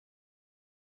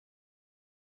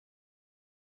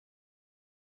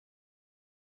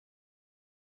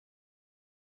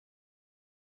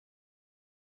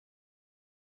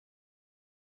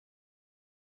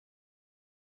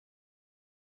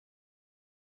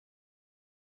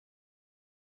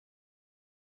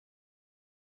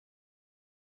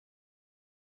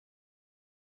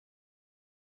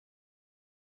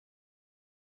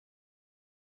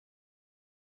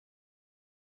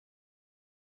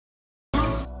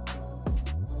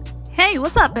Hey,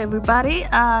 what's up everybody?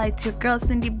 It's your girl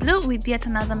Cindyblu with yet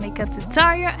another makeup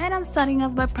tutorial, and I'm starting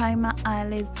off by priming my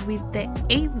eyelids with the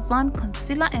Avon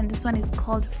concealer, and this one is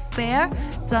called Fair.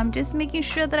 So I'm just making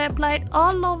sure that I apply it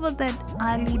all over that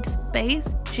eyelid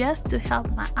space just to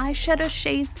help my eyeshadow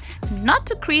shades not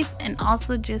to crease, and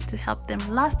also just to help them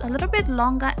last a little bit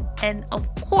longer, and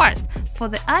of course for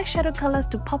the eyeshadow colors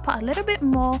to pop out a little bit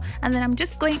more. And then I'm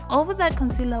just going over that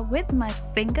concealer with my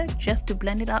finger just to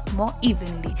blend it out more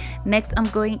evenly. Next, I'm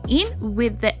going in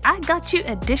with the I Got You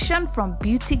edition from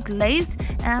Beauty Glazed,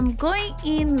 and I'm going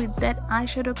in with that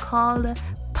eyeshadow called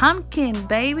Pumpkin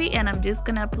Baby, and I'm just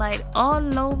gonna apply it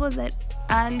all over that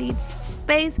eyelid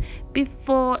space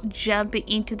before jumping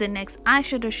into the next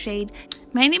eyeshadow shade,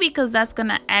 mainly because that's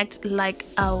gonna act like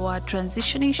our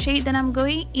transitioning shade. Then I'm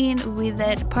going in with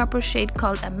that purple shade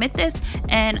called Amethyst,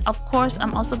 and of course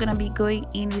I'm also gonna be going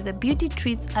in with the Beauty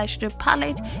Treats eyeshadow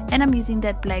palette, and I'm using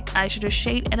that black eyeshadow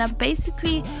shade, and I'm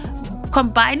basically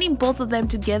combining both of them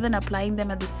together and applying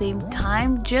them at the same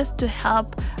time just to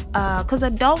help, because I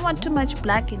don't want too much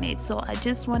black in it, so I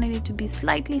just wanted it to be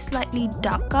slightly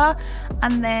darker.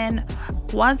 And then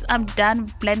once I'm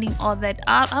done blending all that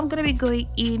out, I'm gonna be going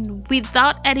in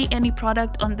without adding any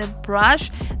product on the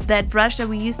brush, that brush that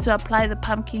we used to apply the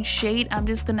pumpkin shade. I'm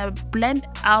just gonna blend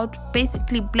out,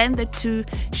 basically blend the two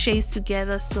shades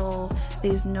together, so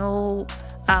there's no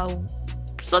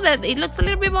so that it looks a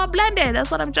little bit more blended. That's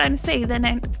what I'm trying to say.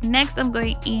 Then next I'm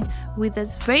going in with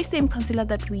this very same concealer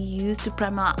that we used to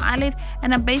prime our eyelid,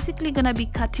 and I'm basically gonna be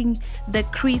cutting the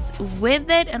crease with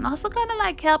it, and also kind of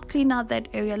like help clean out that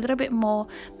area a little bit more.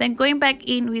 Then going back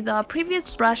in with our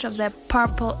previous brush of the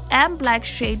purple and black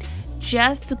shade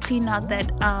just to clean out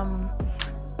that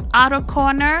outer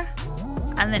corner.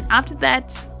 And then after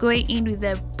that, going in with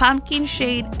the pumpkin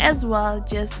shade as well,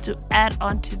 just to add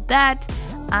on to that.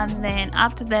 And then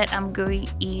after that, I'm going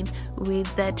in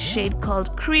with that shade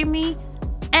called Creamy.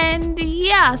 And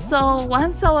yeah, so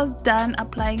once I was done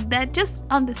applying that just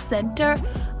on the center,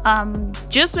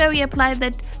 just where we applied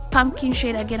that pumpkin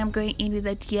shade, again I'm going in with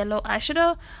that yellow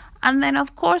eyeshadow. And then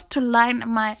of course, to line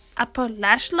my upper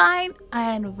lash line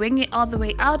and wing it all the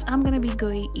way out, I'm gonna be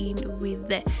going in with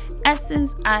the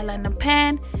Essence eyeliner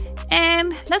pen.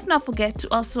 And let's not forget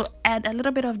to also add a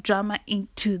little bit of drama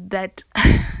into that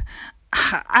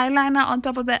eyeliner on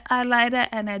top of that eyeliner.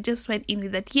 And I just went in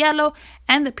with that yellow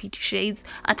and the peachy shades,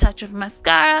 a touch of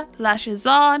mascara, lashes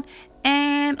on,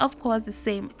 and of course the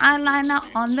same eyeliner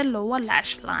on the lower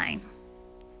lash line.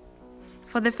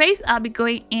 For the face, I'll be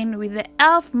going in with the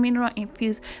E.L.F Mineral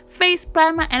Infused Face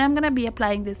Primer, and I'm going to be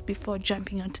applying this before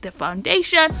jumping onto the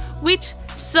foundation, which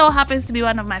so happens to be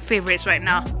one of my favorites right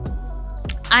now.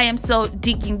 I am so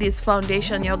digging this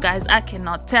foundation, you guys, I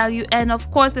cannot tell you. And of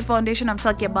course, the foundation I'm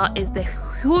talking about is the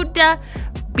Huda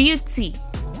Beauty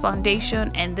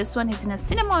foundation, and this one is in a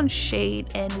cinnamon shade,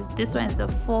 and this one is a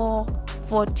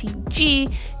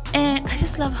 440G. And I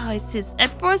just love how it sits. At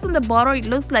first on the bottle it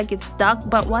looks like it's dark,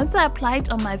 but once I apply it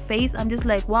on my face, I'm just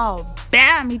like, wow,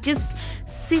 bam, it just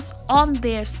sits on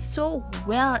there so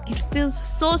well. It feels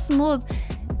so smooth.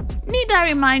 Need I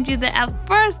remind you that at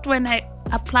first when I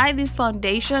applied this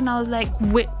foundation, I was like,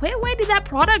 where did that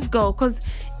product go? Because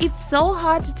it's so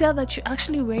hard to tell that you're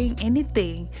actually wearing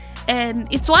anything. And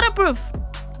it's waterproof.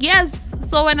 Yes,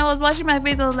 so when I was washing my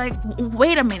face, I was like,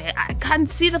 wait a minute, I can't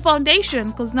see the foundation,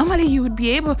 because normally you would be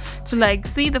able to like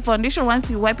see the foundation once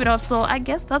you wipe it off. So I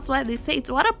guess that's why they say it's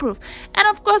waterproof. And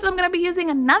of course, I'm gonna be using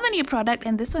another new product,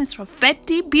 and this one is from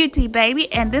Fenty Beauty,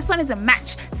 baby, and this one is a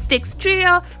match Stix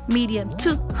Trio medium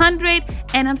 200,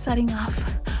 and I'm starting off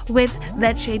with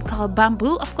that shade called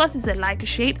Bamboo. Of course, it's a lighter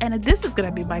shade, and this is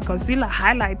gonna be my concealer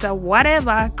highlighter,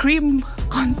 whatever, cream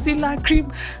concealer,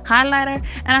 cream highlighter,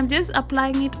 and I'm just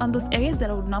applying it on those areas that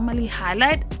I would normally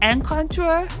highlight and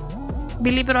contour,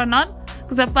 believe it or not,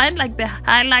 because I find like the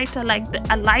highlighter, like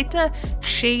a lighter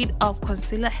shade of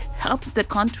concealer helps the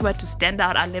contour to stand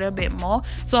out a little bit more.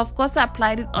 So of course I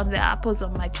applied it on the apples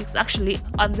of my cheeks, actually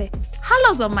on the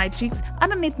hollows of my cheeks,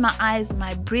 underneath my eyes,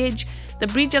 my bridge, the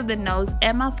bridge of the nose,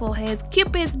 and my forehead,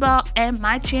 Cupid's bow, and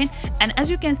my chin. And as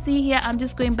you can see here, I'm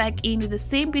just going back in with the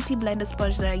same beauty blender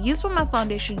sponge that I used for my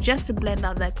foundation just to blend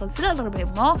out that concealer a little bit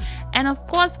more. And of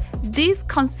course, this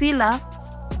concealer,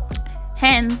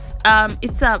 hence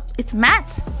it's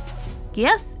matte.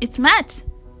 Yes, it's matte.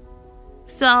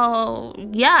 So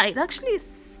yeah, it actually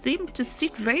seemed to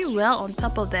sit very well on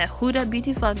top of the Huda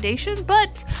Beauty foundation,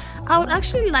 but I would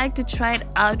actually like to try it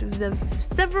out with the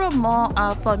several more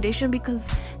foundation, because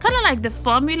kind of like the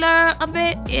formula of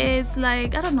it is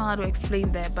like, I don't know how to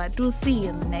explain that, but we'll see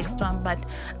in the next one. But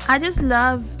I just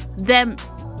love them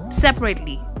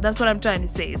separately. That's what I'm trying to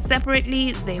say.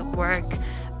 Separately they work,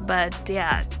 but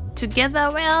yeah, together,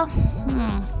 well,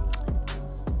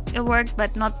 it worked,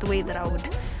 but not the way that I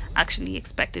would actually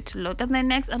expect it to look. And then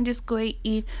next I'm just going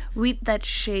in with that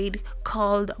shade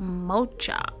called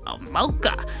mocha or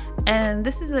mocha, and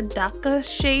this is a darker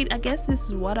shade. I guess this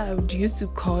is what I would use to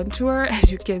contour,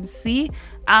 as you can see.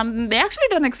 They actually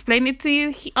don't explain it to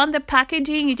you on the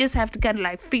packaging. You just have to kind of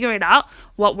like figure it out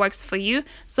what works for you.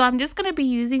 So I'm just going to be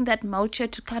using that mocha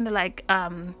to kind of like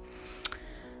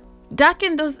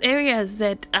darken those areas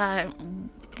that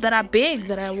are big,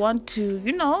 that I want to,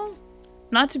 you know,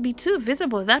 not to be too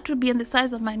visible. That would be on the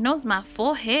size of my nose, my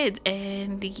forehead,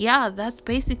 and yeah, that's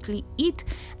basically it.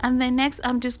 And then next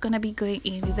I'm just gonna be going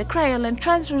in with the Kryolan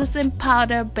translucent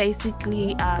powder,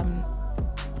 basically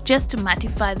just to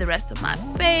mattify the rest of my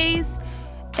face.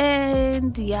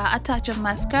 And yeah, a touch of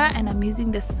mascara, and I'm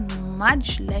using the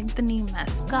smudge lengthening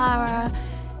mascara.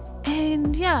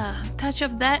 And yeah, touch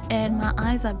of that, and my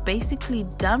eyes are basically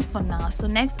done for now. So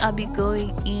next I'll be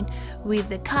going in with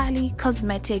the Kylie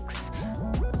Cosmetics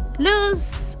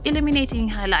loose illuminating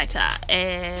highlighter,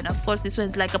 and of course this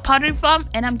one's like a powdery form,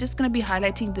 and I'm just gonna be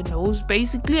highlighting the nose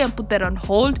basically and put that on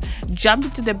hold. Jump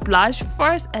into the blush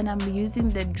first, and I'm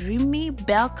using the Dreamy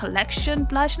Blle collection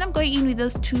blush, and I'm going in with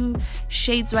those two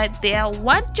shades right there.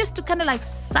 One just to kind of like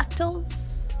subtle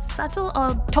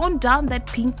or tone down that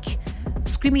pink,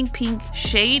 screaming pink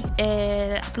shade,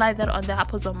 and apply that on the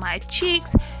apples of my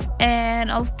cheeks.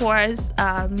 And of course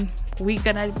we're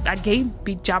gonna again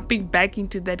be jumping back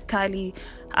into that Kylie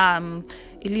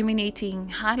illuminating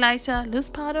highlighter, loose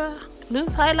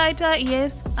highlighter,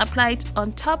 yes, apply it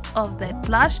on top of that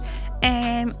blush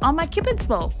and on my Cupid's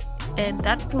bow, and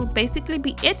that will basically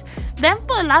be it. Then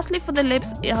lastly for the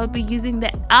lips, I'll be using the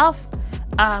E.L.F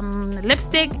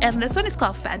lipstick, and this one is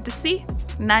called Fantasy.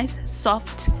 Nice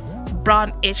soft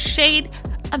brownish shade.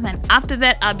 And then after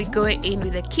that I'll be going in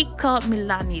with a Kiko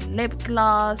Milano lip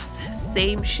gloss,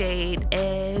 same shade,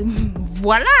 and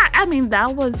voila. I mean,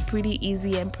 that was pretty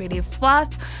easy and pretty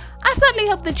fast. I certainly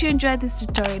hope that you enjoyed this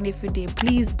tutorial, and if you did,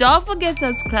 please don't forget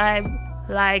to subscribe,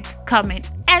 like, comment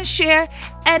and share.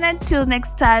 And until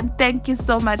next time, thank you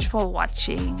so much for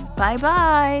watching. Bye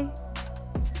bye.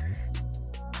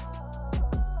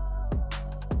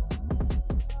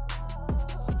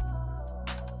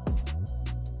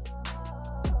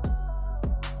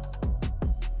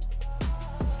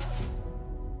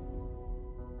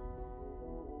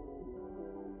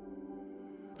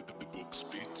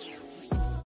 Speech.